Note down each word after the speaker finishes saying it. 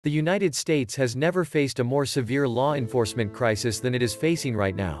The United States has never faced a more severe law enforcement crisis than it is facing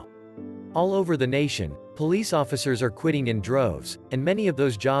right now. All over the nation, police officers are quitting in droves, and many of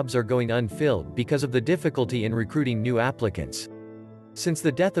those jobs are going unfilled because of the difficulty in recruiting new applicants. Since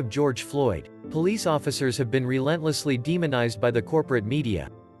the death of George Floyd, police officers have been relentlessly demonized by the corporate media.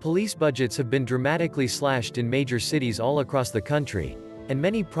 Police budgets have been dramatically slashed in major cities all across the country, and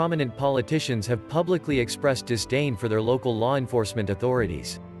many prominent politicians have publicly expressed disdain for their local law enforcement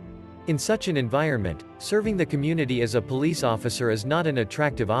authorities. In such an environment, serving the community as a police officer is not an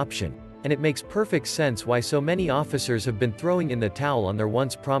attractive option, and it makes perfect sense why so many officers have been throwing in the towel on their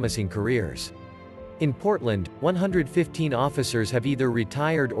once promising careers. In Portland, 115 officers have either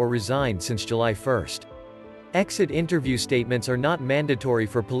retired or resigned since July 1st. Exit interview statements are not mandatory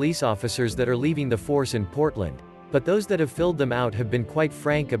for police officers that are leaving the force in Portland, but those that have filled them out have been quite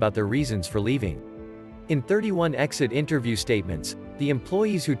frank about their reasons for leaving. In 31 exit interview statements, the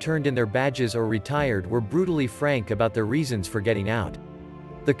employees who turned in their badges or retired were brutally frank about their reasons for getting out.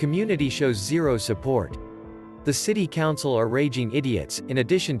 The community shows zero support. The city council are raging idiots, in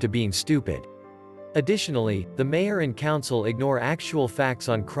addition to being stupid. Additionally, the mayor and council ignore actual facts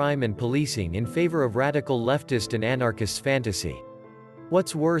on crime and policing in favor of radical leftist and anarchist fantasy.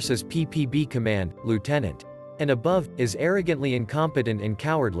 What's worse is PPB command, lieutenant. And above, is arrogantly incompetent and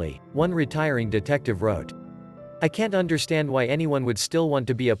cowardly, one retiring detective wrote. I can't understand why anyone would still want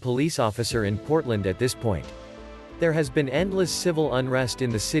to be a police officer in Portland at this point. There has been endless civil unrest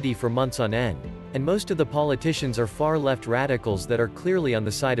in the city for months on end, and most of the politicians are far-left radicals that are clearly on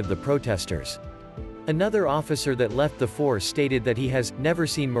the side of the protesters. Another officer that left the force stated that he has never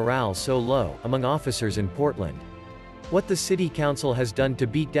seen morale so low among officers in Portland. What the city council has done to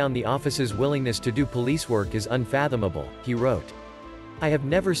beat down the office's willingness to do police work is unfathomable, he wrote. I have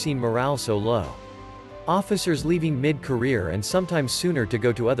never seen morale so low. Officers leaving mid-career and sometimes sooner to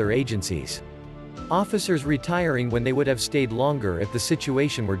go to other agencies. Officers retiring when they would have stayed longer if the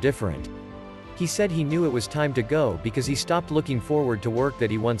situation were different. He said he knew it was time to go because he stopped looking forward to work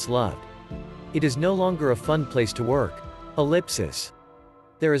that he once loved. It is no longer a fun place to work. Ellipsis.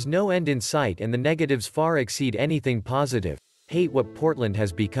 There is no end in sight and the negatives far exceed anything positive. Hate what Portland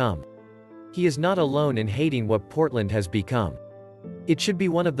has become. He is not alone in hating what Portland has become. It should be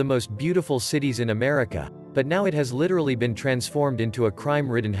one of the most beautiful cities in America, but now it has literally been transformed into a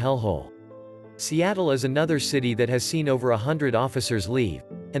crime-ridden hellhole. Seattle is another city that has seen over 100 officers leave,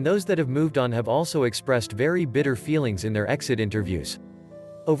 and those that have moved on have also expressed very bitter feelings in their exit interviews.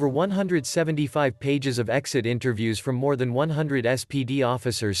 Over 175 pages of exit interviews from more than 100 SPD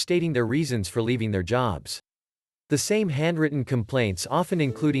officers stating their reasons for leaving their jobs. The same handwritten complaints, often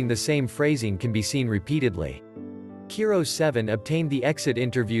including the same phrasing, can be seen repeatedly. Kiro 7 obtained the exit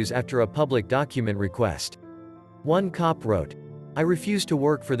interviews after a public document request. One cop wrote, I refuse to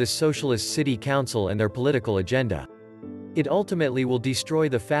work for this socialist city council and their political agenda. It ultimately will destroy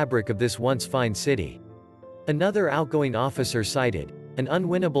the fabric of this once fine city. Another outgoing officer cited, an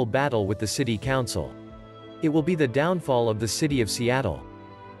unwinnable battle with the city council. It will be the downfall of the city of Seattle.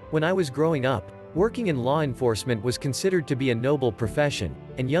 When I was growing up, working in law enforcement was considered to be a noble profession,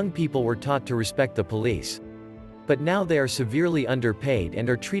 and young people were taught to respect the police. But now they are severely underpaid and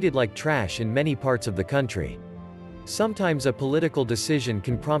are treated like trash in many parts of the country. Sometimes a political decision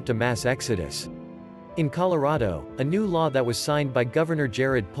can prompt a mass exodus. In Colorado, a new law that was signed by Governor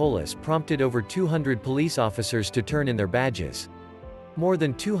Jared Polis prompted over 200 police officers to turn in their badges. More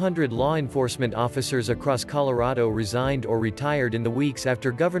than 200 law enforcement officers across Colorado resigned or retired in the weeks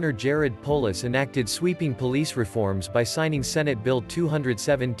after Governor Jared Polis enacted sweeping police reforms by signing Senate Bill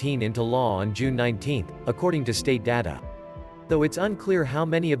 217 into law on June 19, according to state data. Though it's unclear how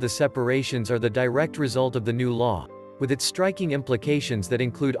many of the separations are the direct result of the new law, with its striking implications that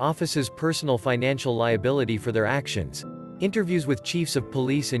include officers' personal financial liability for their actions, interviews with chiefs of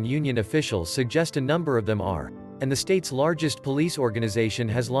police and union officials suggest a number of them are, and the state's largest police organization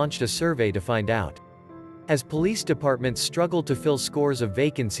has launched a survey to find out. As police departments struggle to fill scores of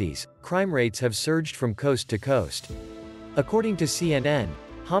vacancies, crime rates have surged from coast to coast. According to CNN,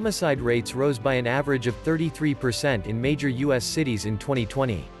 homicide rates rose by an average of 33% in major U.S. cities in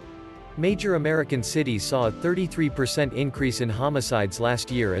 2020. Major American cities saw a 33% increase in homicides last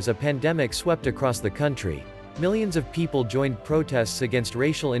year as a pandemic swept across the country. Millions of people joined protests against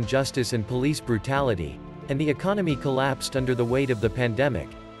racial injustice and police brutality, and the economy collapsed under the weight of the pandemic,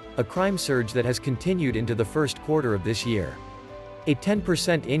 a crime surge that has continued into the first quarter of this year. A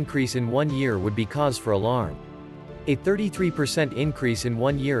 10% increase in 1 year would be cause for alarm. A 33% increase in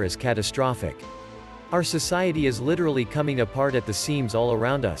 1 year is catastrophic. Our society is literally coming apart at the seams all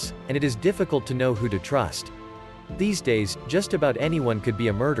around us, and it is difficult to know who to trust. These days, just about anyone could be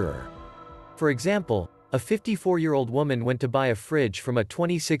a murderer. For example, a 54-year-old woman went to buy a fridge from a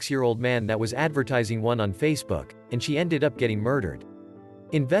 26-year-old man that was advertising one on Facebook, and she ended up getting murdered.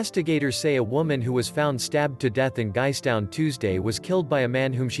 Investigators say a woman who was found stabbed to death in Guystown Tuesday was killed by a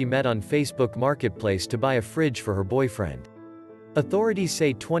man whom she met on Facebook Marketplace to buy a fridge for her boyfriend. Authorities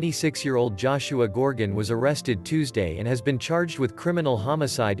say 26-year-old Joshua Gorgon was arrested Tuesday and has been charged with criminal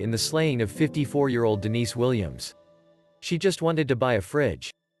homicide in the slaying of 54-year-old Denise Williams. She just wanted to buy a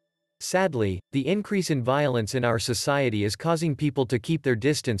fridge. Sadly, the increase in violence in our society is causing people to keep their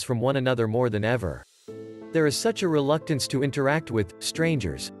distance from one another more than ever. There is such a reluctance to interact with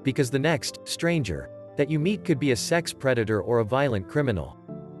strangers, because the next stranger that you meet could be a sex predator or a violent criminal.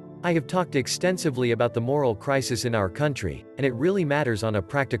 I have talked extensively about the moral crisis in our country, and it really matters on a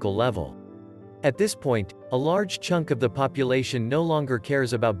practical level. At this point, a large chunk of the population no longer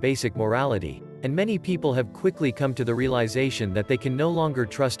cares about basic morality, and many people have quickly come to the realization that they can no longer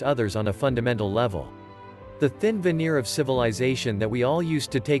trust others on a fundamental level. The thin veneer of civilization that we all used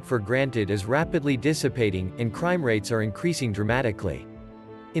to take for granted is rapidly dissipating, and crime rates are increasing dramatically.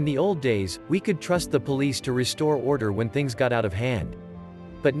 In the old days, we could trust the police to restore order when things got out of hand.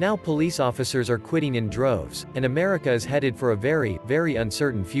 But now police officers are quitting in droves, and America is headed for a very, very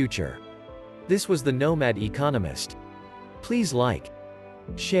uncertain future. This was the Nomad Economist. Please like,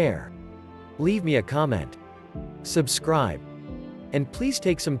 share, leave me a comment, subscribe. And please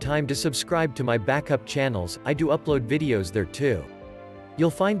take some time to subscribe to my backup channels. I do upload videos there too. You'll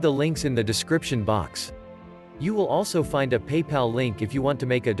find the links in the description box. You will also find a PayPal link if you want to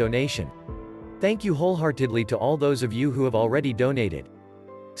make a donation. Thank you wholeheartedly to all those of you who have already donated.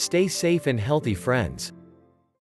 Stay safe and healthy, friends.